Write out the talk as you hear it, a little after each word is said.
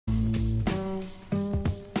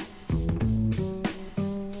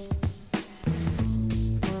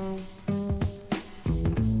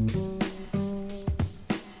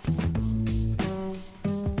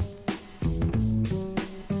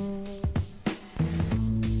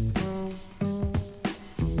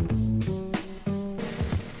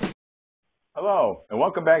Hello, and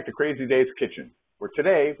welcome back to Crazy Dave's Kitchen, where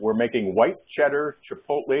today we're making white cheddar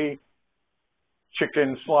chipotle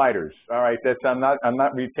chicken sliders. All right, I'm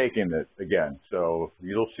not retaking this again, so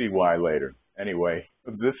you'll see why later. Anyway,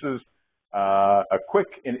 this is a quick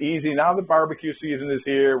and easy. Now the barbecue season is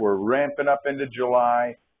here. We're ramping up into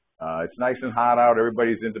July. It's nice and hot out.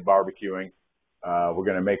 Everybody's into barbecuing. We're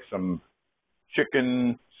going to make some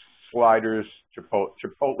chicken sliders,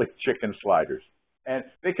 chipotle chicken sliders. And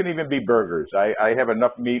they can even be burgers. I have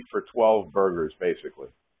enough meat for 12 burgers, basically.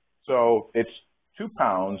 So it's 2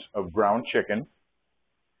 pounds of ground chicken.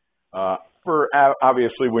 For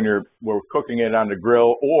obviously when we're cooking it on the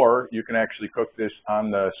grill, or you can actually cook this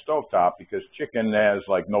on the stovetop because chicken has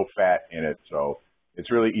like no fat in it, so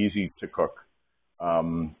it's really easy to cook.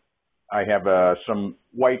 I have some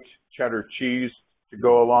white cheddar cheese to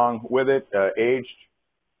go along with it, aged,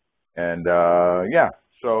 and yeah.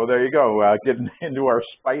 So there you go, getting into our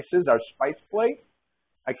spices, our spice plate.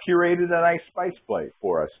 I curated a nice spice plate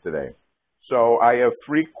for us today. So I have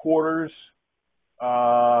 3/4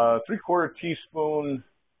 teaspoon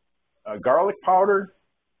garlic powder,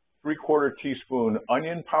 3/4 teaspoon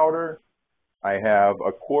onion powder. I have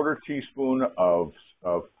a 1/4 teaspoon of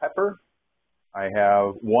pepper. I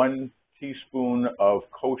have 1 teaspoon of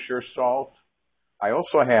kosher salt. I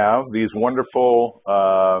also have these wonderful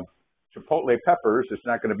chipotle peppers. It's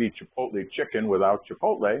not going to be chipotle chicken without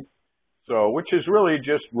chipotle, so which is really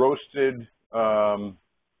just roasted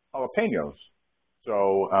jalapenos.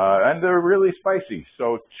 So and they're really spicy.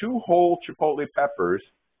 So 2 whole chipotle peppers.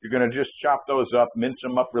 You're going to just chop those up, mince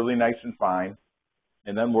them up really nice and fine,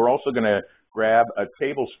 and then we're also going to grab a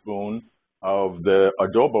tablespoon of the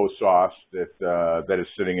adobo sauce that is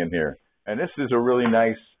sitting in here. And this is a really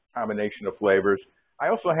nice combination of flavors. I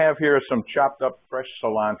also have here some chopped up fresh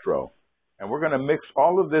cilantro. And we're going to mix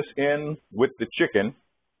all of this in with the chicken,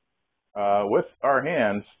 with our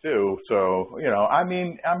hands too. So, you know, I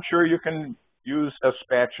mean, I'm sure you can use a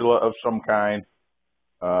spatula of some kind.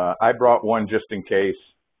 I brought one just in case.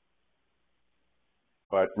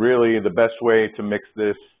 But really, the best way to mix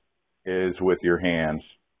this is with your hands.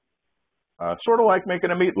 Sort of like making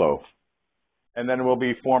a meatloaf. And then we'll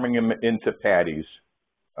be forming them into patties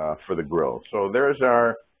for the grill. So there's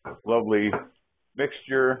our lovely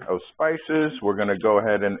mixture of spices. We're going to go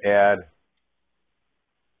ahead and add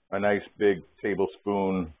a nice big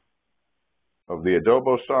tablespoon of the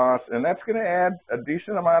adobo sauce, and that's going to add a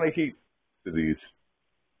decent amount of heat to these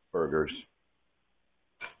burgers.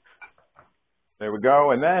 There we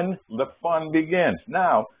go, and then the fun begins.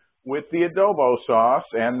 Now, with the adobo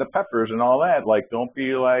sauce and the peppers and all that, like, don't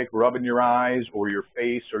be like rubbing your eyes or your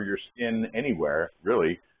face or your skin anywhere,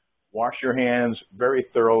 really. Wash your hands very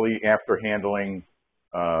thoroughly after handling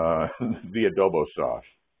the adobo sauce.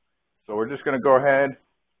 So we're just going to go ahead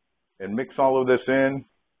and mix all of this in.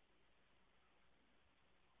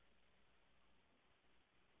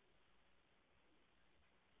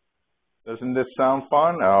 Doesn't this sound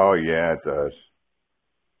fun? Oh yeah, it does.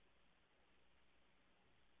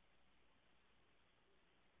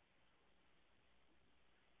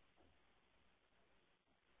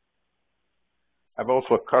 I've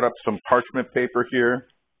also cut up some parchment paper here.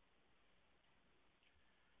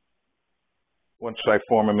 Once I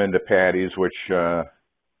form them into patties, which I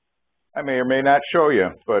may or may not show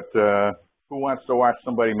you, but who wants to watch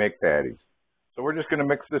somebody make patties? So we're just going to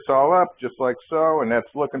mix this all up just like so, and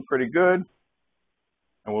that's looking pretty good.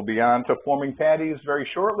 And we'll be on to forming patties very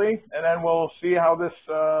shortly, and then we'll see how this,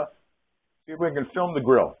 see if we can film the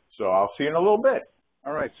grill. So I'll see you in a little bit.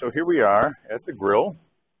 All right, so here we are at the grill.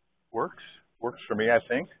 Works for me, I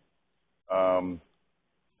think. I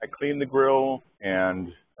cleaned the grill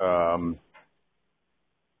and I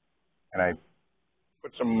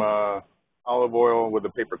put some olive oil with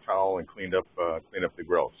a paper towel and cleaned up the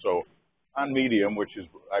grill. So on medium, which is,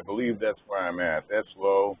 I believe that's where I'm at. That's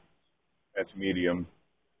low. That's medium.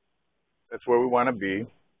 That's where we want to be.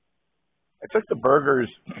 I took the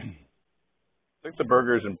burgers.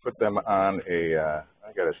 And put them on a. I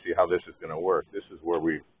got to see how this is going to work. This is where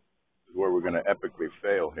we're going to epically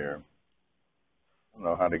fail here. I don't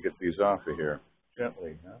know how to get these off of here.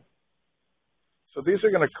 Gently, huh? So these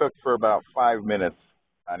are going to cook for about 5 minutes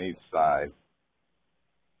on each side.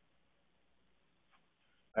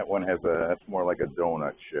 That one has that's more like a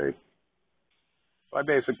donut shape. So I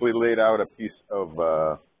basically laid out a piece of,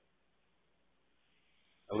 I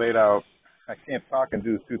can't talk and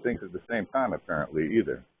do 2 things at the same time apparently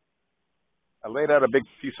either. I laid out a big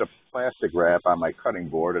piece of plastic wrap on my cutting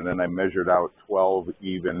board, and then I measured out 12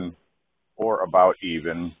 even or about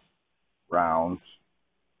even rounds,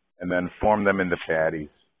 and then formed them into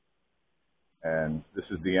patties. And this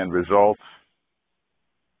is the end result.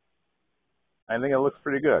 I think it looks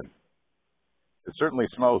pretty good. It certainly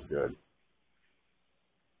smells good.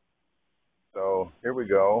 So here we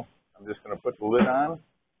go. I'm just going to put the lid on.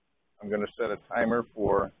 I'm going to set a timer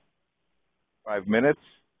for 5 minutes.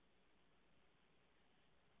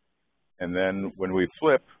 And then when we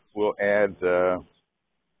flip, we'll add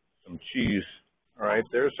some cheese. All right,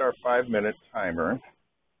 there's our 5-minute timer.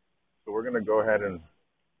 So we're going to go ahead and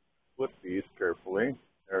flip these carefully.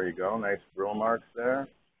 There you go, nice grill marks there.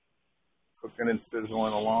 Cooking and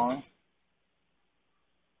sizzling along.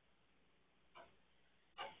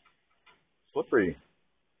 Slippery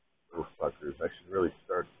little suckers. I should really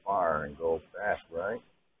start far and go fast, right?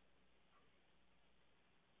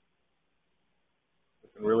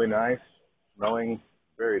 Looking really nice, smelling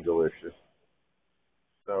very delicious.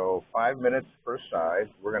 So 5 minutes per side.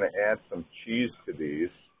 We're going to add some cheese to these.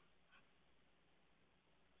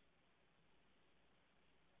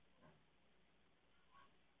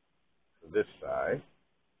 To this side.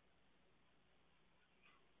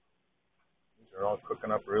 These are all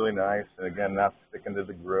cooking up really nice, and again, not sticking to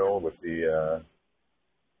the grill with the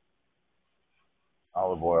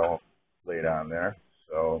olive oil laid on there.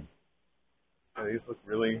 So yeah, these look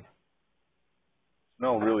really,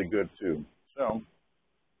 smell really good too. So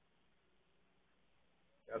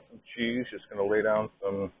got some cheese, just going to lay down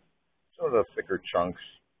some of the thicker chunks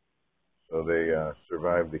so they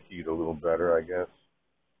survive the heat a little better, I guess.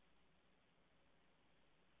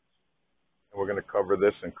 And we're going to cover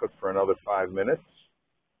this and cook for another 5 minutes.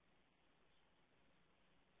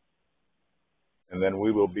 And then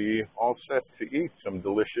we will be all set to eat some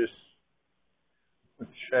delicious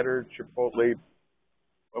cheddar, chipotle,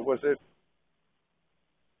 what was it?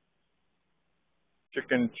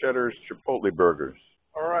 Chicken Cheddar's Chipotle burgers.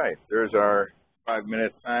 All right, there's our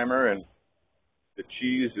 5-minute timer, and the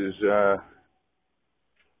cheese is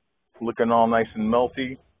looking all nice and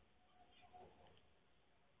melty.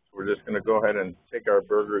 So we're just going to go ahead and take our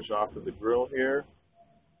burgers off of the grill here.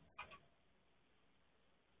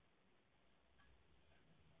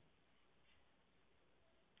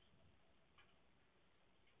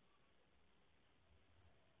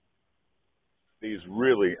 These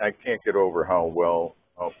really, I can't get over how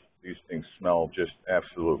these things smell, just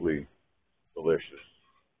absolutely delicious.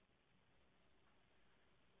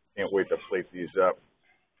 Can't wait to plate these up.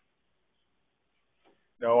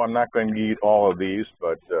 No, I'm not going to eat all of these,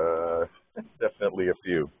 but definitely a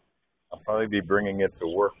few. I'll probably be bringing it to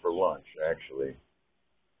work for lunch, actually.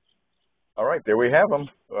 All right, there we have them.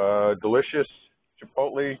 Delicious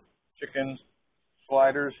Chipotle chicken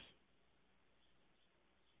sliders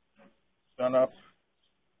done up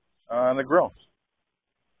on the grill.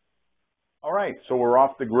 All right, so we're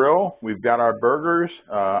off the grill. We've got our burgers.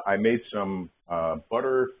 I made some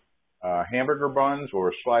butter hamburger buns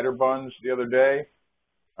or slider buns the other day.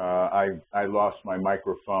 I lost my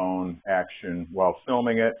microphone action while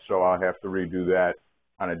filming it, so I'll have to redo that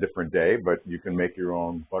on a different day, but you can make your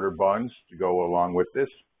own butter buns to go along with this.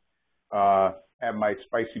 Have my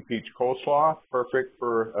spicy peach coleslaw, perfect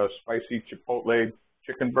for a spicy chipotle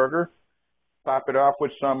chicken burger. Top it off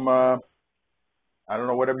with some, I don't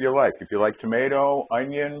know, whatever you like. If you like tomato,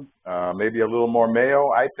 onion, maybe a little more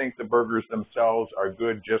mayo. I think the burgers themselves are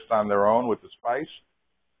good just on their own with the spice.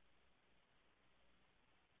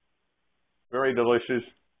 Very delicious.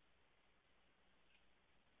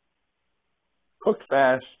 Cooked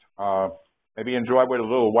fast. Maybe enjoy with a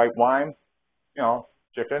little white wine. You know,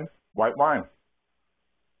 chicken, white wine.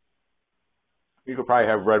 You could probably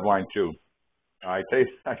have red wine too. I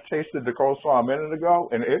tasted the coleslaw a minute ago,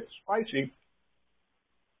 and it's spicy.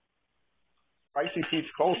 Spicy peach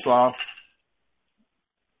coleslaw.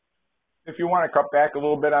 If you want to cut back a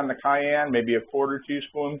little bit on the cayenne, maybe a quarter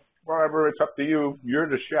teaspoon, whatever, it's up to you. You're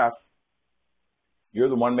the chef. You're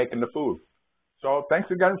the one making the food. So thanks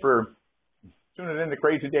again for tuning in to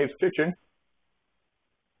Crazy Dave's Kitchen.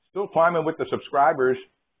 Still climbing with the subscribers.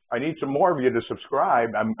 I need some more of you to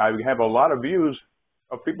subscribe. I have a lot of views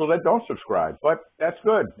of people that don't subscribe, but that's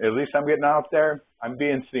good. At least I'm getting out there. I'm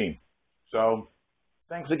being seen. So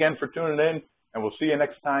thanks again for tuning in, and we'll see you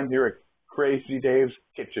next time here at Crazy Dave's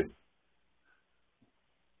Kitchen.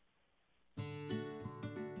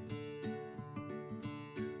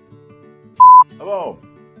 Hello,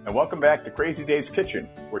 and welcome back to Crazy Dave's Kitchen,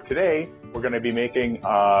 where today we're going to be making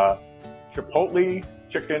Chipotle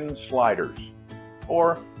chicken sliders,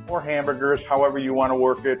 or hamburgers, however you want to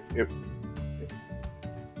work it.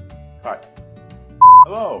 Cut.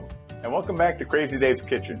 Hello, and welcome back to Crazy Dave's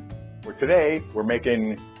Kitchen, where today we're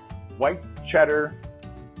making white cheddar.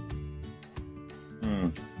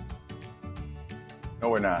 No,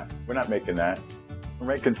 we're not. We're not making that. We're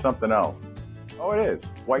making something else. Oh, it is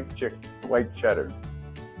white white cheddar.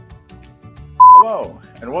 Hello,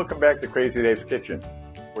 and welcome back to Crazy Dave's Kitchen,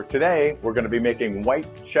 where today we're going to be making white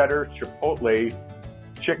cheddar chipotle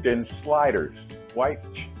chicken sliders. Alright.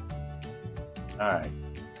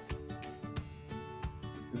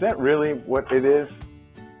 Is that really what it is?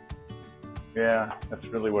 Yeah, that's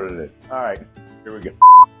really what it is. Alright, here we go.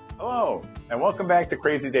 Hello, and welcome back to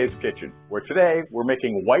Crazy Dave's Kitchen, where today we're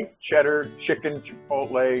making white cheddar chicken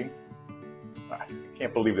chipotle. I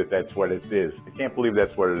can't believe that's what it is. I can't believe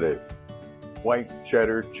that's what it is. White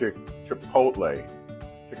cheddar chipotle.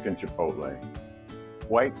 Chicken chipotle.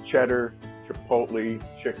 White cheddar chipotle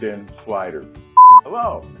chicken slider.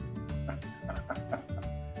 Hello.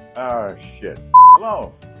 Oh, shit.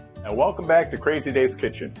 Hello, and welcome back to Crazy Dave's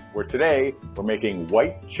Kitchen, where today we're making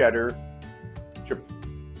white cheddar chipotle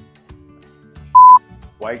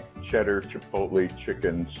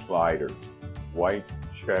chicken slider. White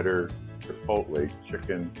cheddar chipotle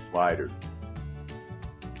chicken slider.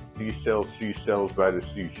 Seashells by the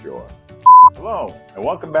seashore. Hello, and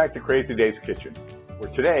welcome back to Crazy Dave's Kitchen,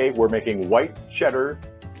 where today we're making white cheddar.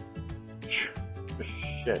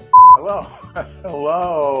 Shit. Hello.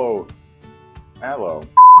 Hello. Hello.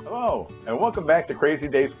 Hello, and welcome back to Crazy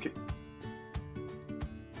Dave's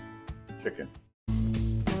Kitchen.